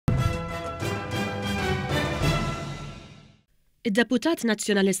Id-Deputat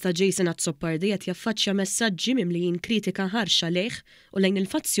Nazzjonalista Jason Azzopardi qed jaffaċċja messaġġi mimlijin kritika ħarxa lejh u lejn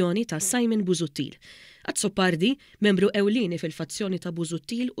il-fazzjoni ta' Simon Busuttil. Azzopardi, membru ewlieni fil-fazzjoni ta'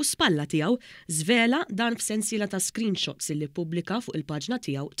 Busuttil u spalla tiegħu, żvela dan f'sensiela ta' screenshots li ppubblika fuq il-paġna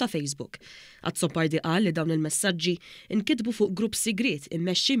tiegħu ta' Facebook. Azzopardi qal li dawn il-messaġġi inkitbu fuq grupp sigriet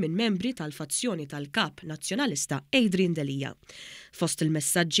immexxi minn membri tal-fazzjoni tal-kap nazzjonalista Adrian Delija. Fost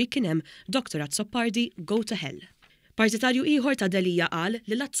il-messaġġi kien hemm Dr. Azzopardi Go to Hell. Partitarju ieħor ta' Delija qal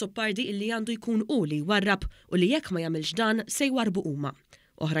li l-Azzopardi illi għandu jkun u li jwarrab u li jekk ma jagħmilx dan se jwarbu huma.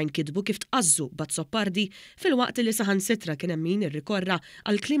 Oħrajn kitbu kif tqażżu b'Azzopardi fil-waqt li saħansitra kien hemm min irrikorra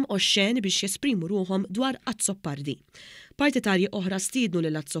għal kliem Oxxen biex jesprimu ruhom dwar Azzopardi. Partitarji oħra stiednu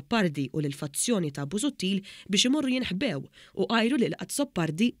lil Azzopardi u lil fazzjoni ta' Busuttil biex imorru jinħbew u qajru lil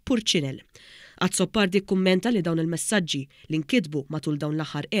Azzopardi purċinel. Azzopardi kummenta li dawn il-messaġġi li nkitbu matul dawn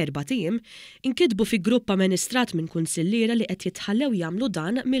l-aħħar 4 tiem inkitbu fi grupp amministrat minn kunsilliera li qed jitħallew jagħmlu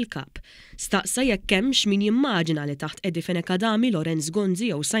dan mill-kap. Staqsa jekk hemmx min jimmaġina li taħt Edi Fenekadami, Lorenz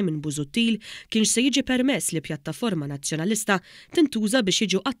Gonzi jew Simon Busuttil kienx se jiġi permess li pjattaforma nazzjonalista tintuża biex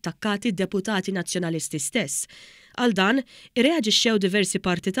jiġu attakkati deputati nazzjonalisti stess. Għal dan, irreaġixxew diversi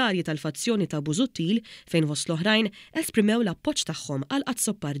partitarji tal-fazzjoni ta' Busuttil fejn fost l-oħrajn esprimew l-appoġġ tagħhom għal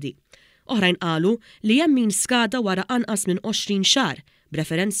Azzopardi. Oħrajn qalu li hemm min skada wara anqas minn 20 xahar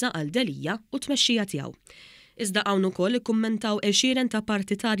b'referenza għal Delija u tmexxija tiegħu. Iżda hawn ukoll ikkummentaw għexieren ta'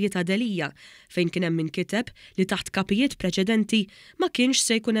 partitarji ta' Delija fejn kien hemm min kiteb li taħt kapijiet preċedenti ma kienx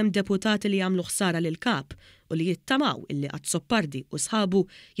se jkun hemm deputati li jagħmlu ħsara lil kap u li jittamaw illi Azzopardi u sħabu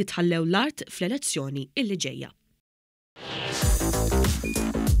jitħallew l-art fl-elezzjoni illi ġejja.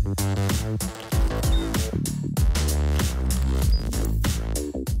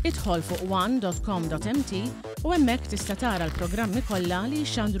 Idħol fuq one.com.mt u hemmhekk tista' tara l-programmi kollha li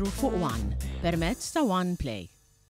jxandru fuq One permezz ta' One Play.